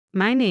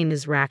My name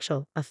is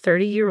Rachel, a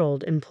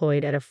 30-year-old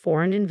employed at a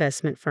foreign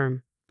investment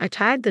firm. I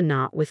tied the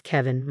knot with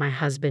Kevin, my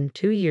husband,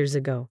 2 years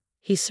ago.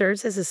 He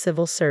serves as a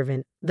civil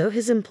servant, though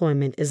his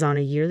employment is on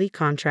a yearly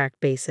contract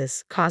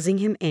basis, causing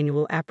him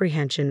annual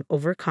apprehension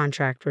over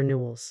contract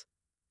renewals.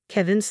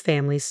 Kevin's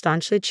family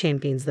staunchly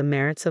champions the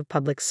merits of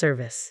public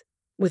service.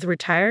 With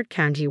retired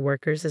county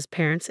workers as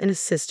parents and a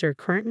sister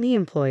currently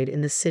employed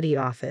in the city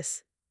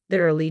office,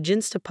 their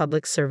allegiance to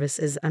public service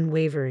is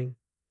unwavering.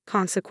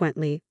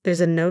 Consequently,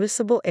 there's a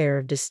noticeable air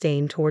of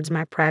disdain towards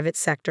my private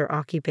sector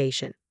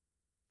occupation.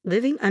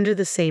 Living under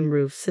the same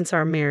roof since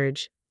our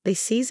marriage, they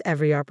seize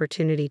every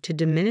opportunity to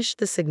diminish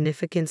the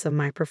significance of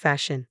my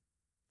profession.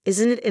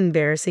 Isn't it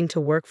embarrassing to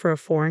work for a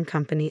foreign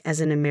company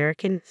as an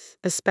American,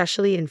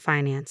 especially in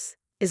finance?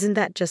 Isn't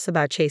that just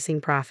about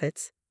chasing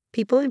profits?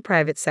 People in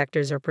private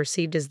sectors are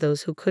perceived as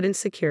those who couldn't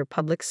secure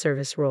public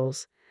service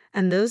roles,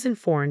 and those in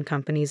foreign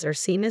companies are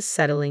seen as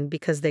settling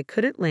because they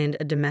couldn't land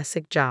a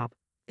domestic job.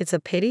 It's a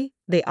pity,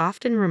 they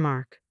often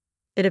remark.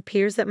 It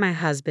appears that my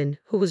husband,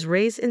 who was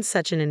raised in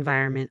such an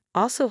environment,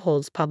 also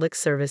holds public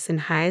service in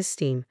high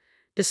esteem,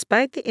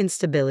 despite the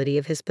instability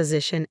of his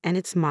position and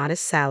its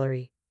modest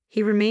salary.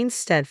 He remains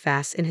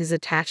steadfast in his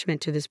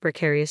attachment to this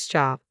precarious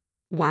job.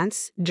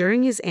 Once,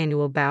 during his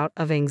annual bout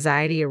of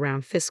anxiety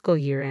around fiscal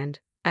year-end,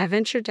 I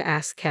ventured to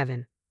ask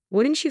Kevin,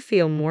 "Wouldn't you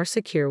feel more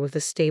secure with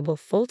a stable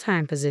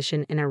full-time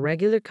position in a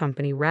regular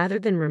company rather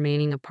than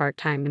remaining a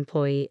part-time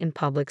employee in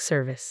public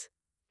service?"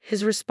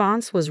 His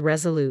response was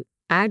resolute.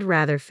 "I'd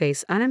rather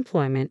face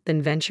unemployment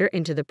than venture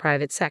into the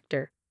private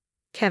sector."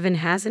 Kevin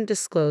hasn't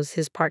disclosed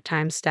his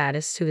part-time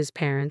status to his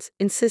parents,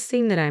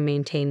 insisting that I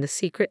maintain the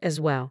secret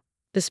as well.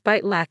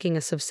 Despite lacking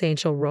a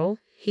substantial role,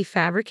 he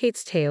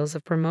fabricates tales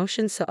of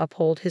promotions to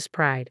uphold his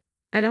pride.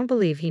 I don't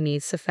believe he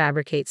needs to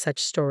fabricate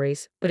such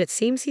stories, but it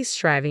seems he's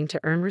striving to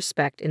earn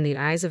respect in the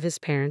eyes of his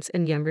parents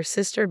and younger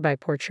sister by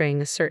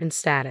portraying a certain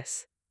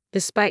status.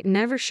 Despite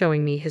never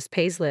showing me his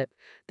payslip,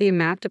 the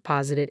amount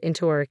deposited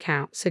into our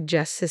account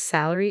suggests his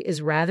salary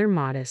is rather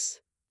modest.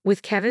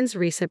 With Kevin's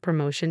recent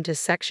promotion to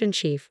section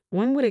chief,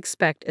 one would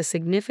expect a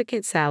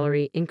significant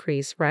salary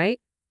increase, right?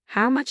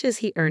 How much is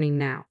he earning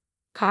now?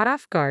 Caught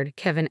off guard,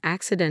 Kevin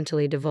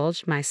accidentally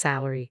divulged my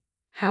salary.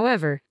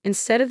 However,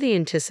 instead of the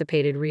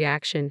anticipated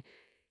reaction,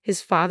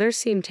 his father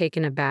seemed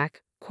taken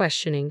aback,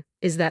 questioning,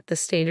 "Is that the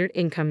standard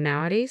income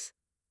nowadays?"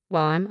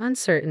 While I'm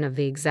uncertain of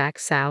the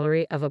exact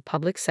salary of a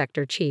public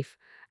sector chief,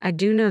 I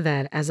do know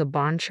that, as a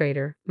bond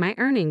trader, my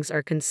earnings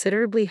are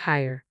considerably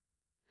higher.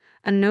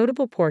 A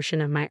notable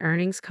portion of my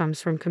earnings comes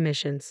from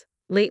commissions.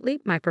 Lately,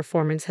 my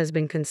performance has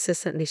been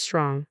consistently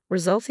strong,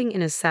 resulting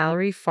in a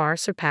salary far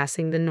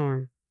surpassing the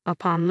norm.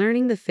 Upon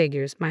learning the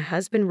figures, my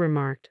husband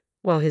remarked,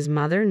 while his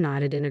mother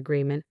nodded in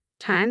agreement,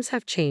 "Times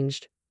have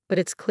changed, but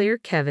it's clear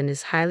Kevin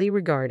is highly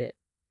regarded."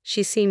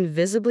 She seemed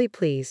visibly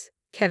pleased.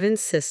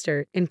 Kevin's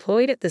sister,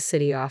 employed at the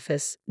city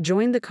office,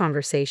 joined the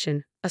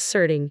conversation,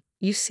 asserting,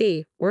 "You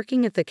see,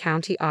 working at the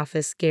county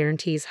office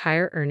guarantees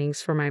higher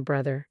earnings for my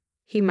brother.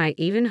 He might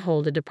even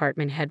hold a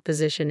department head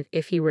position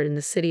if he were in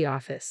the city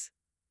office."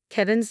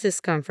 Kevin's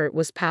discomfort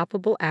was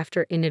palpable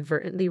after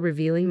inadvertently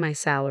revealing my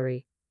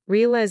salary.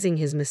 Realizing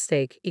his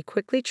mistake, he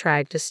quickly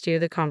tried to steer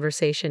the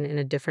conversation in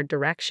a different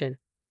direction.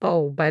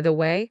 "Oh, by the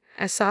way,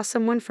 I saw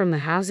someone from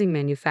the housing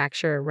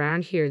manufacturer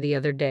around here the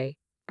other day.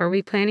 Are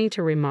we planning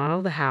to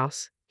remodel the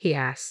house?" he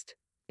asked.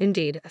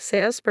 Indeed, a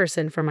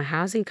salesperson from a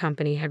housing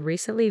company had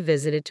recently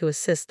visited to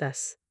assist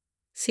us.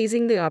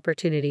 Seizing the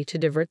opportunity to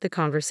divert the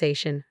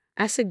conversation,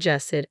 I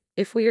suggested,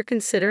 "If we are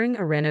considering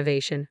a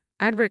renovation,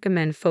 I'd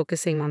recommend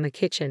focusing on the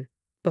kitchen."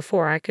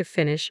 Before I could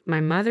finish,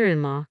 my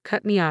mother-in-law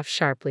cut me off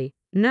sharply.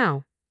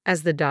 "No,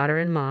 as the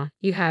daughter-in-law,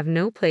 you have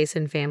no place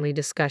in family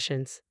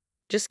discussions.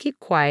 Just keep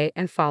quiet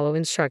and follow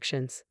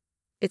instructions."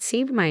 It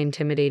seemed my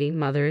intimidating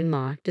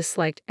mother-in-law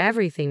disliked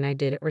everything I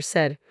did or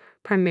said,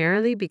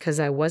 primarily because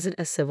I wasn't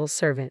a civil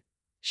servant.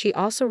 She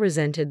also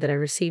resented that I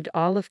received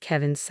all of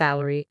Kevin's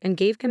salary and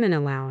gave him an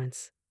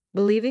allowance.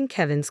 Believing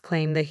Kevin's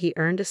claim that he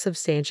earned a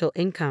substantial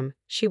income,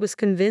 she was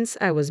convinced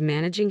I was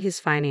managing his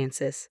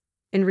finances.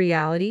 In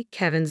reality,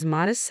 Kevin's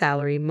modest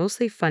salary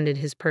mostly funded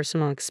his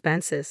personal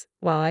expenses,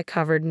 while I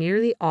covered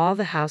nearly all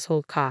the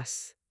household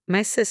costs.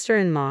 My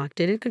sister-in-law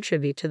didn't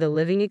contribute to the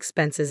living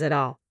expenses at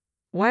all.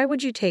 "Why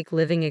would you take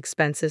living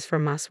expenses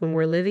from us when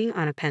we're living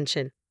on a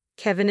pension?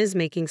 Kevin is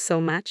making so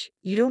much,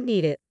 you don't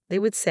need it," they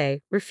would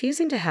say,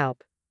 refusing to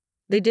help.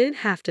 They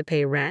didn't have to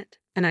pay rent,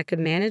 and I could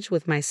manage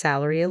with my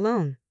salary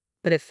alone.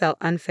 But it felt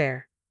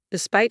unfair.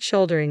 Despite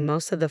shouldering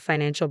most of the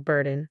financial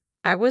burden,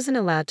 I wasn't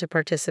allowed to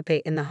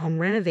participate in the home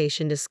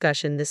renovation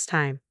discussion this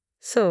time.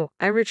 So,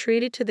 I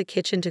retreated to the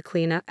kitchen to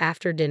clean up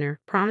after dinner,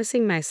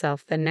 promising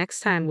myself that next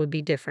time would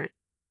be different.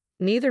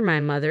 Neither my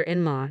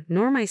mother-in-law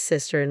nor my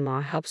sister-in-law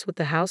helps with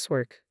the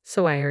housework,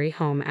 so I hurry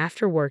home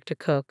after work to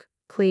cook,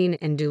 clean,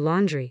 and do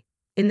laundry.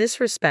 In this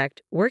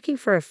respect, working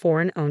for a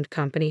foreign-owned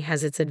company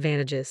has its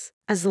advantages.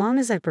 As long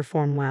as I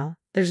perform well,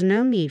 there's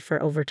no need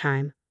for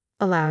overtime,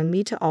 allowing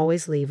me to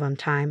always leave on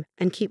time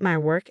and keep my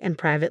work and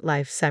private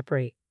life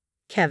separate.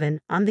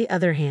 Kevin, on the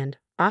other hand,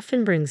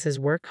 often brings his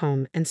work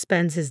home and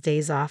spends his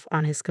days off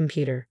on his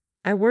computer.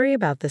 I worry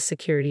about the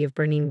security of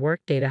bringing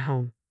work data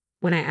home.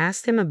 When I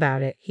asked him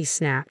about it, he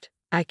snapped,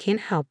 "I can't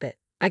help it.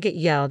 I get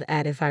yelled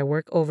at if I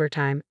work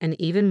overtime and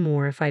even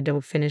more if I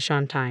don't finish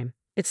on time.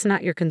 It's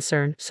not your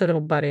concern, so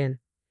don't butt in."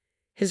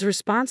 His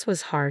response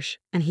was harsh,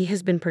 and he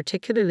has been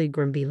particularly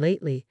grumpy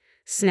lately,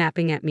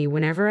 snapping at me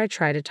whenever I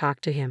try to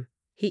talk to him.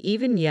 He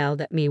even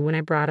yelled at me when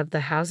I brought up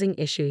the housing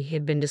issue he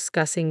had been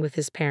discussing with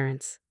his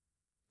parents.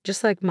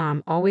 Just like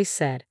Mom always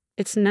said,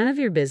 it's none of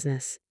your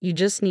business, you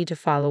just need to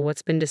follow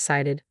what's been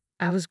decided.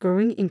 I was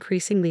growing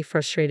increasingly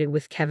frustrated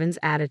with Kevin's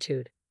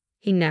attitude.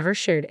 He never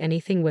shared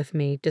anything with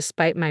me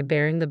despite my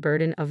bearing the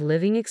burden of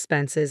living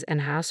expenses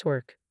and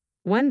housework.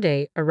 One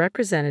day, a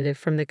representative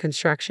from the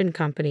construction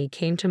company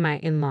came to my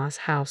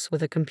in-laws' house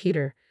with a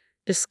computer,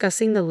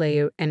 discussing the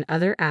layout and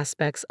other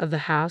aspects of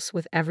the house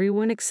with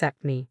everyone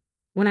except me.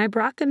 When I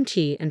brought them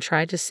tea and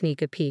tried to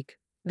sneak a peek,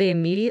 they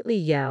immediately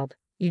yelled,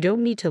 "You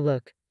don't need to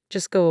look,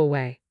 just go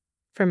away."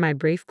 From my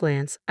brief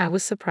glance, I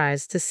was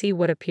surprised to see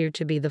what appeared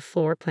to be the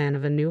floor plan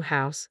of a new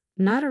house,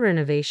 not a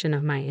renovation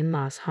of my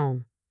in-laws'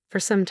 home. For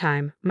some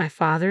time, my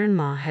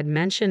father-in-law had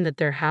mentioned that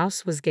their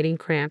house was getting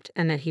cramped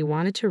and that he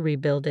wanted to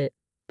rebuild it,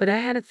 but I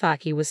hadn't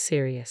thought he was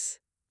serious.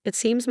 It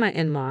seems my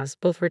in-laws,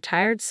 both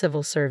retired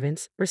civil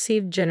servants,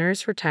 received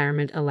generous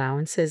retirement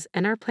allowances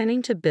and are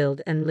planning to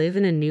build and live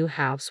in a new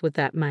house with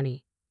that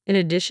money. In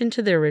addition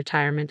to their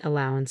retirement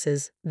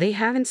allowances, they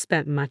haven't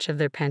spent much of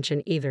their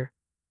pension either.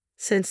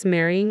 Since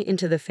marrying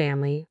into the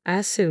family, I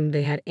assumed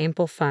they had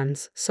ample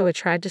funds, so I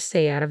tried to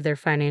stay out of their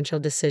financial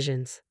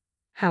decisions.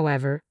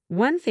 However,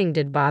 one thing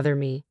did bother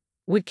me.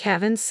 Would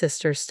Kevin's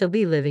sister still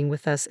be living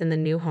with us in the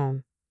new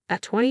home?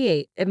 At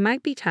 28, it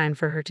might be time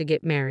for her to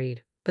get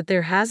married, but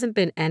there hasn't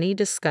been any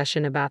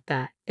discussion about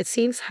that. It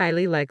seems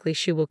highly likely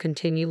she will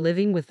continue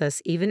living with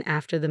us even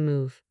after the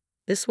move.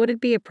 This wouldn't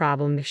be a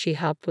problem if she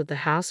helped with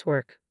the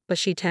housework, but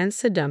she tends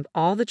to dump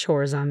all the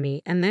chores on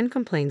me and then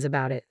complains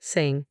about it,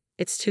 saying,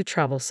 "It's too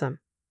troublesome."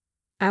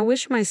 I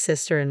wish my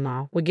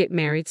sister-in-law would get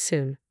married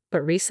soon,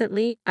 but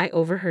recently I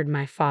overheard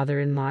my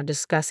father-in-law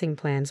discussing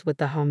plans with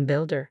the home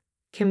builder.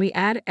 Can we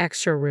add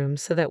extra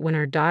rooms so that when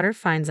our daughter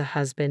finds a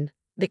husband,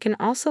 they can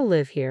also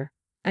live here?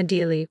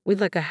 Ideally,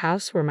 we'd like a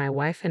house where my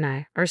wife and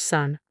I, our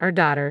son, our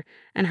daughter,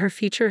 and her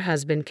future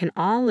husband can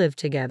all live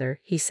together,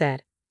 he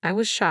said. I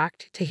was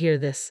shocked to hear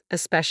this,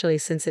 especially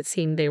since it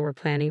seemed they were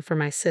planning for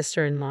my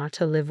sister-in-law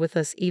to live with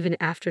us even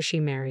after she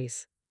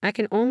marries. I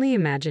can only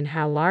imagine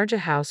how large a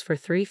house for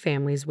 3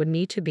 families would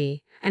need to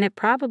be, and it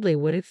probably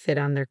wouldn't fit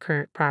on their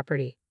current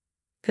property.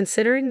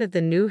 Considering that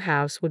the new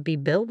house would be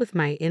built with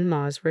my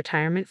in-laws'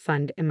 retirement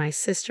fund and my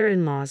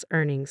sister-in-law's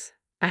earnings,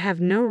 I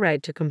have no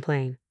right to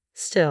complain.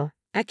 Still,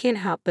 I can't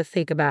help but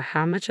think about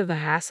how much of a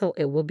hassle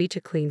it will be to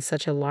clean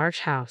such a large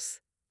house.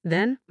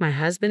 Then, my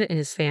husband and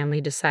his family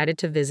decided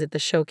to visit the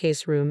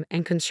showcase room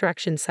and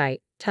construction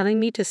site, telling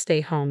me to stay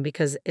home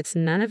because it's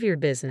none of your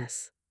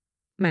business.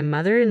 My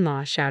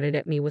mother-in-law shouted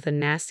at me with a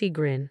nasty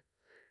grin,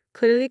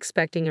 clearly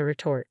expecting a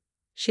retort.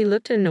 She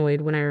looked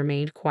annoyed when I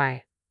remained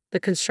quiet. The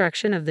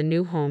construction of the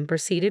new home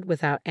proceeded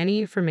without any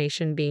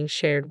information being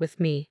shared with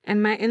me,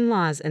 and my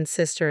in-laws and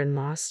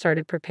sister-in-law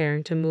started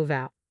preparing to move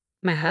out.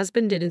 My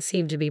husband didn't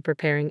seem to be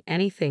preparing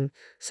anything,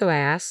 so I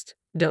asked,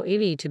 "Don't you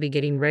need to be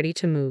getting ready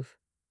to move?"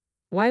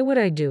 "Why would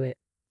I do it?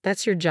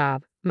 That's your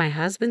job," my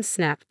husband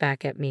snapped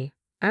back at me.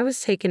 I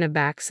was taken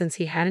aback since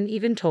he hadn't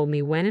even told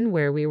me when and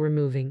where we were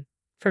moving.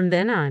 From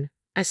then on,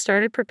 I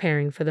started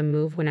preparing for the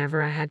move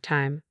whenever I had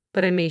time,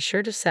 but I made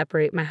sure to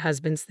separate my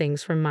husband's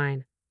things from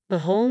mine. The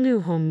whole new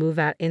home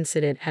move-out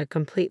incident had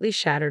completely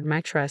shattered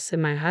my trust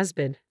in my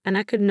husband, and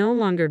I could no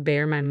longer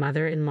bear my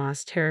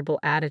mother-in-law's terrible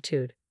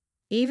attitude.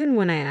 Even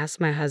when I asked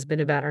my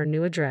husband about our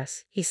new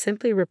address, he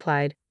simply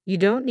replied, "You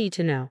don't need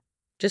to know.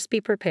 Just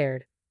be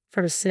prepared."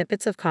 From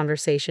snippets of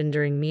conversation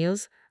during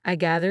meals, I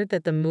gathered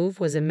that the move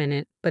was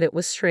imminent, but it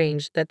was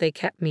strange that they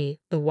kept me,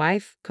 the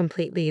wife,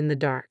 completely in the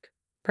dark.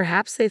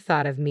 Perhaps they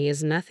thought of me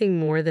as nothing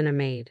more than a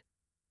maid.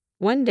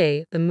 One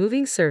day, the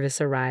moving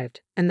service arrived,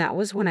 and that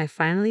was when I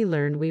finally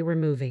learned we were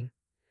moving.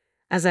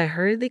 As I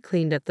hurriedly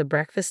cleaned up the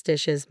breakfast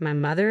dishes, my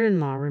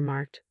mother-in-law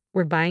remarked,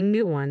 "We're buying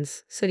new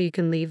ones, so you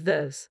can leave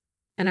those.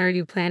 And are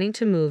you planning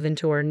to move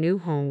into our new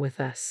home with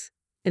us?"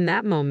 In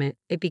that moment,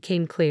 it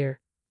became clear.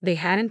 They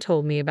hadn't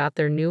told me about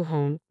their new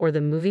home or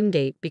the moving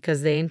date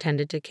because they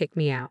intended to kick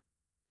me out.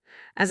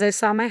 As I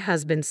saw my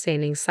husband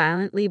standing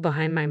silently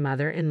behind my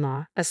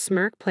mother-in-law, a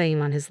smirk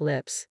playing on his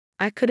lips,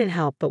 I couldn't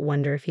help but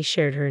wonder if he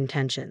shared her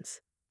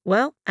intentions.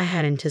 Well, I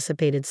had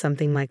anticipated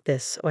something like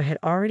this, so I had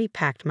already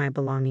packed my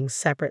belongings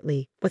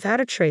separately,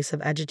 without a trace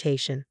of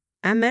agitation.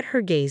 I met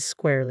her gaze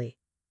squarely.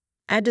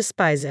 "I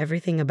despise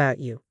everything about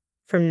you.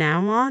 From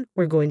now on,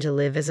 we're going to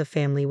live as a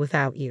family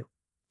without you.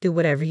 Do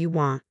whatever you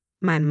want,"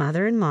 my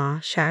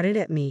mother-in-law shouted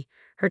at me,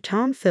 her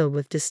tone filled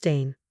with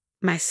disdain.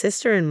 My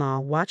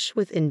sister-in-law watched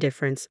with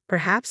indifference,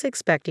 perhaps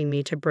expecting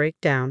me to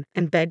break down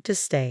and beg to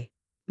stay.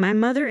 My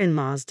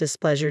mother-in-law's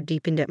displeasure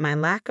deepened at my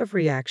lack of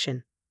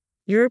reaction.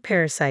 "You're a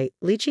parasite,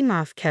 leeching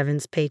off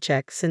Kevin's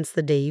paycheck since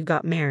the day you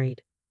got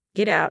married.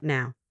 Get out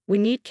now. We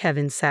need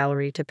Kevin's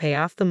salary to pay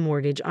off the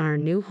mortgage on our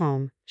new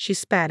home, she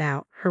spat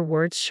out, her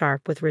words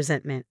sharp with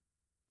resentment.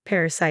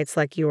 Parasites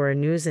like you are a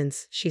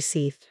nuisance, she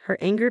seethed, her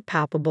anger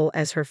palpable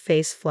as her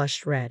face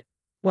flushed red.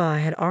 While I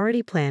had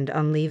already planned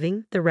on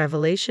leaving, the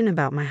revelation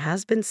about my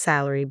husband's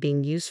salary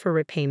being used for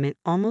repayment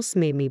almost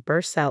made me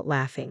burst out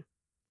laughing.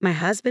 My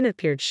husband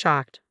appeared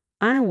shocked,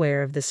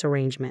 unaware of this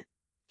arrangement.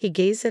 He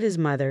gazed at his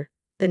mother,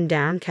 then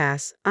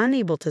downcast,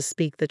 unable to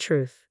speak the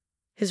truth.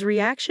 His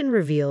reaction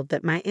revealed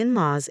that my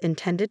in-laws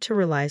intended to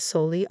rely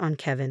solely on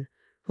Kevin,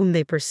 whom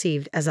they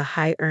perceived as a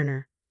high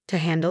earner, to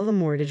handle the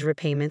mortgage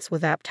repayments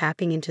without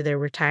tapping into their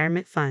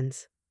retirement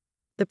funds.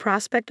 The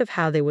prospect of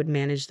how they would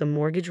manage the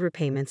mortgage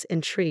repayments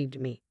intrigued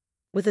me.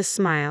 With a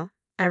smile,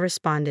 I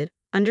responded,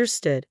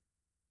 "Understood.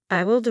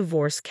 I will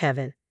divorce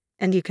Kevin,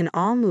 and you can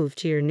all move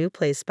to your new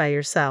place by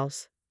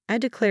yourselves," I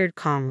declared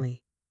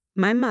calmly.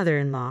 My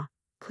mother-in-law,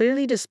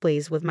 clearly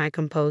displeased with my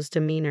composed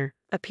demeanor,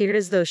 appeared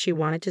as though she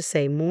wanted to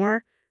say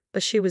more,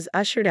 but she was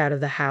ushered out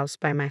of the house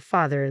by my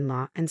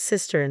father-in-law and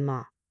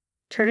sister-in-law.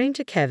 Turning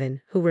to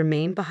Kevin, who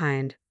remained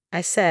behind,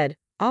 I said,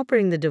 "I'll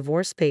bring the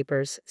divorce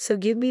papers, so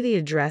give me the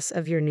address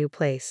of your new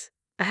place.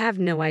 I have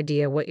no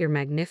idea what your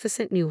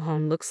magnificent new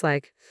home looks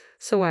like,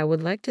 so I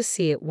would like to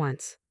see it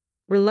once."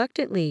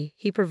 Reluctantly,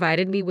 he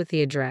provided me with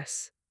the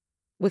address.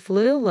 With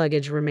little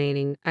luggage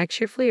remaining, I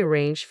cheerfully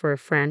arranged for a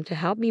friend to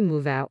help me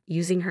move out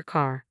using her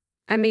car.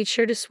 I made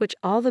sure to switch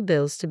all the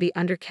bills to be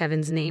under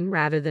Kevin's name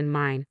rather than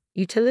mine,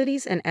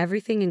 utilities and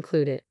everything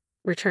included.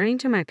 Returning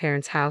to my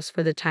parents' house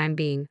for the time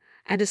being,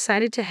 I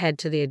decided to head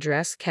to the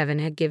address Kevin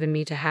had given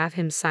me to have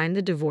him sign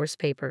the divorce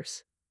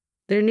papers.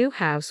 Their new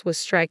house was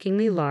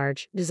strikingly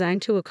large,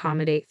 designed to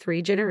accommodate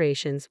 3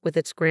 generations, with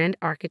its grand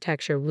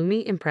architecture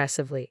looming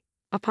impressively.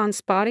 Upon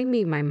spotting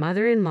me, my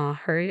mother-in-law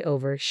hurried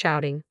over,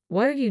 shouting,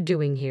 "What are you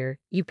doing here,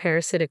 you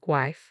parasitic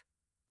wife?"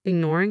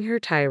 Ignoring her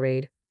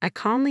tirade, I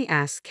calmly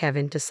asked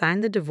Kevin to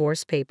sign the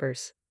divorce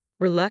papers.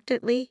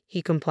 Reluctantly,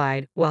 he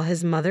complied, while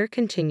his mother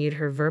continued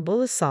her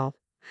verbal assault.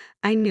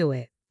 "I knew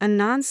it. A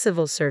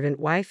non-civil servant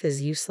wife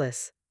is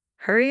useless.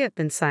 Hurry up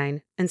and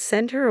sign, and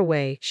send her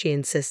away," she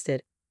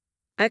insisted.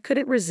 I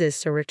couldn't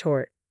resist a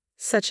retort.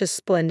 Such a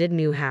splendid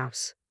new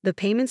house. The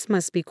payments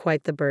must be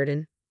quite the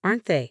burden,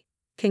 aren't they?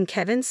 Can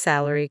Kevin's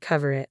salary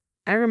cover it?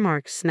 I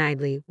remarked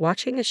snidely,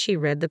 watching as she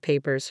read the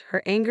papers,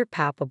 her anger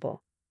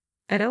palpable.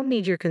 "I don't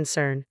need your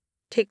concern.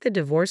 Take the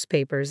divorce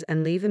papers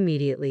and leave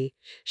immediately,"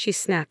 she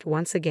snapped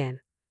once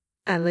again.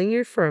 I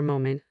lingered for a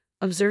moment,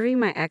 observing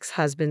my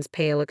ex-husband's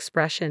pale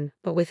expression,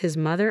 but with his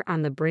mother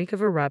on the brink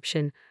of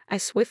eruption, I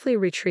swiftly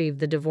retrieved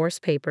the divorce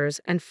papers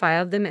and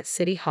filed them at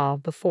City Hall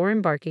before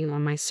embarking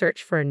on my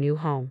search for a new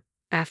home.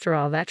 After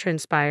all that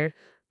transpired,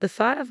 the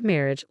thought of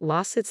marriage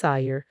lost its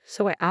allure,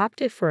 so I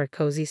opted for a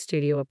cozy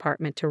studio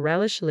apartment to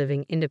relish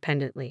living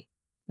independently.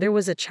 There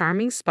was a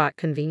charming spot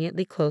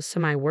conveniently close to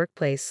my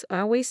workplace, so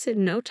I wasted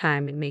no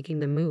time in making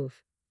the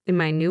move. In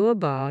my new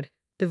abode,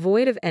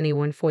 devoid of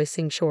anyone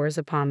foisting chores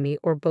upon me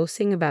or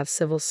boasting about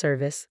civil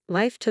service,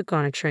 life took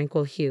on a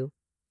tranquil hue.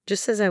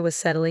 Just as I was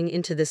settling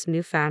into this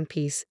newfound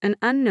peace, an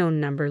unknown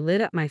number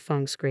lit up my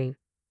phone screen.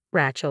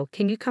 "Rachel,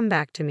 can you come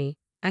back to me?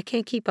 I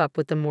can't keep up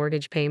with the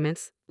mortgage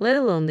payments, let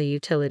alone the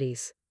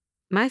utilities.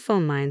 My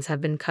phone lines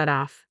have been cut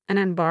off, and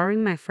I'm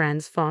borrowing my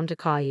friend's phone to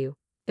call you."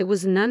 It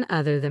was none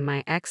other than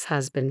my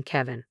ex-husband,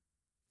 Kevin.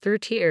 Through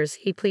tears,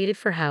 he pleaded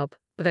for help,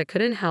 but I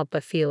couldn't help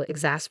but feel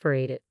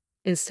exasperated.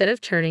 Instead of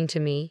turning to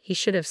me, he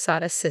should have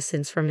sought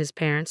assistance from his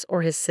parents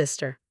or his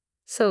sister.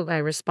 So I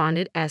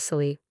responded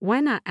acidly, "Why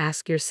not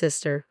ask your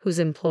sister, who's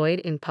employed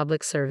in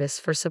public service,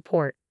 for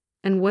support?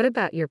 And what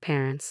about your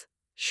parents?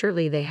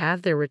 Surely they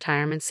have their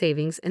retirement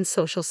savings and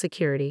Social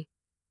Security."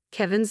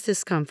 Kevin's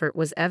discomfort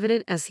was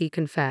evident as he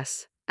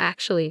confessed,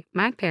 "Actually,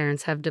 my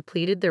parents have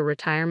depleted their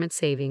retirement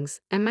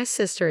savings, and my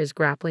sister is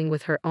grappling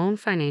with her own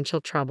financial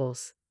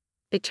troubles."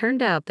 It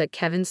turned out that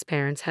Kevin's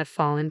parents had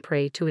fallen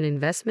prey to an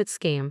investment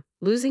scam,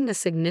 losing a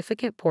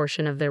significant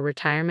portion of their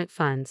retirement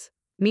funds.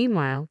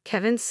 Meanwhile,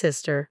 Kevin's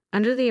sister,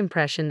 under the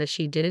impression that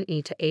she didn't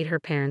need to aid her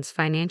parents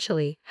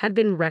financially, had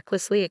been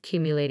recklessly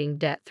accumulating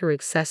debt through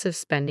excessive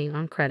spending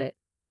on credit.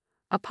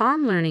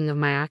 Upon learning of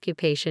my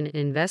occupation in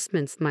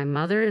investments, my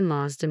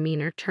mother-in-law's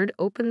demeanor turned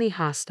openly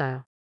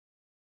hostile.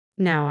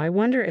 Now I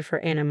wonder if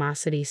her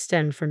animosity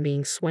stemmed from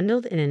being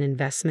swindled in an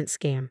investment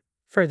scam.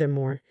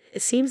 Furthermore,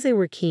 it seems they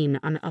were keen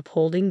on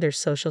upholding their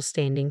social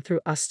standing through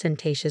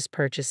ostentatious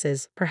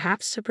purchases,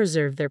 perhaps to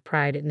preserve their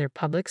pride in their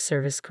public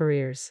service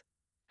careers.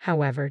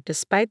 However,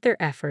 despite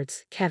their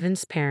efforts,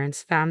 Kevin's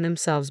parents found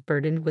themselves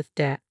burdened with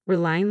debt,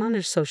 relying on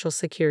their Social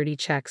Security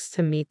checks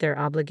to meet their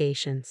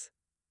obligations.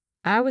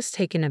 I was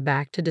taken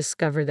aback to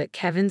discover that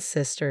Kevin's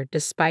sister,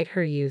 despite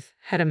her youth,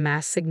 had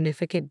amassed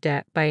significant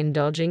debt by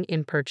indulging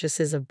in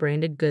purchases of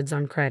branded goods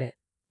on credit.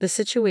 The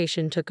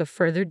situation took a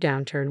further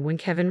downturn when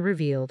Kevin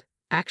revealed,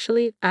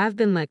 "Actually, I've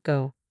been let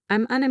go.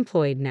 I'm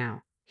unemployed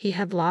now." He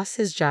had lost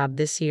his job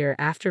this year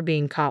after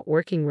being caught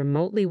working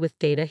remotely with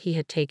data he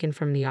had taken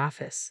from the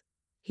office.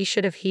 He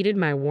should have heeded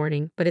my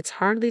warning, but it's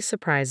hardly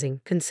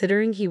surprising,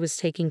 considering he was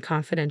taking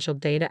confidential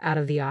data out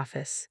of the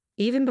office.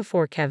 Even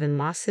before Kevin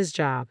lost his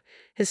job,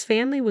 his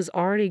family was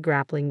already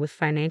grappling with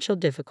financial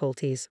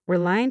difficulties,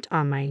 reliant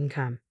on my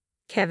income.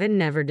 Kevin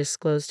never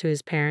disclosed to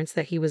his parents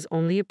that he was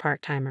only a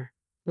part-timer.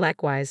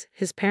 Likewise,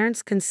 his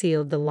parents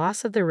concealed the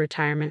loss of their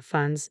retirement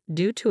funds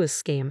due to a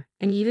scam,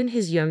 and even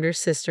his younger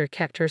sister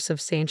kept her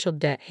substantial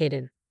debt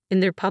hidden.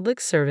 In their public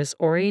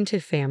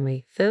service-oriented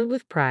family, filled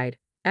with pride,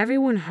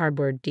 everyone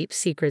harbored deep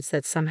secrets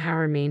that somehow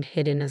remained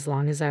hidden as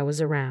long as I was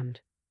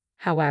around.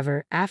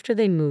 However, after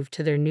they moved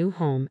to their new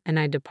home and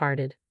I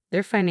departed,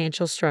 their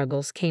financial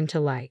struggles came to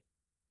light.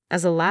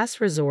 As a last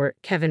resort,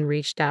 Kevin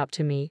reached out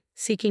to me,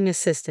 seeking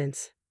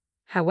assistance.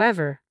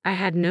 However, I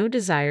had no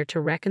desire to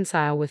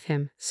reconcile with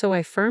him, so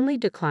I firmly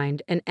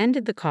declined and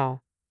ended the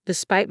call.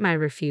 Despite my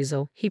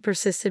refusal, he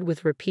persisted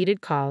with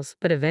repeated calls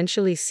but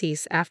eventually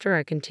ceased after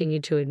I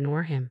continued to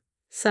ignore him.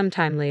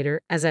 Sometime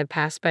later, as I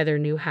passed by their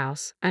new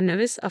house, I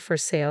noticed a for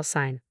sale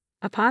sign.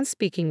 Upon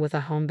speaking with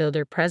a home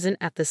builder present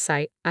at the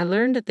site, I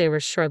learned that they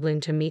were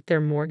struggling to meet their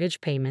mortgage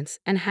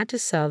payments and had to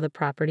sell the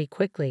property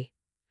quickly.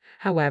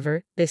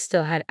 However, they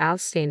still had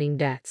outstanding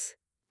debts.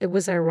 It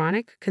was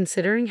ironic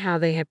considering how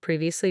they had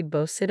previously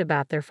boasted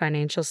about their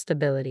financial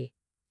stability.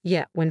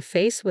 Yet, when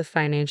faced with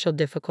financial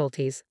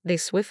difficulties, they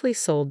swiftly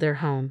sold their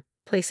home,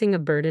 placing a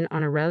burden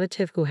on a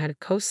relative who had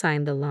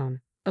co-signed the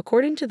loan.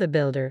 According to the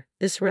builder,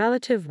 this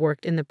relative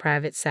worked in the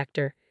private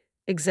sector,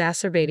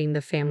 exacerbating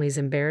the family's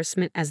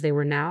embarrassment as they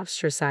were now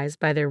ostracized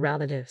by their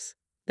relatives.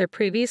 Their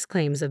previous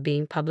claims of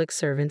being public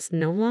servants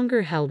no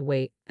longer held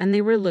weight, and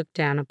they were looked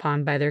down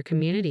upon by their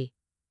community.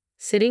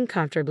 Sitting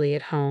comfortably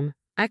at home,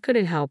 I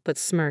couldn't help but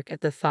smirk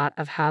at the thought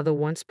of how the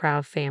once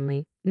proud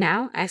family,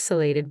 now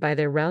isolated by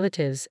their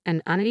relatives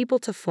and unable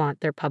to flaunt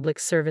their public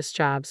service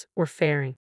jobs, were faring.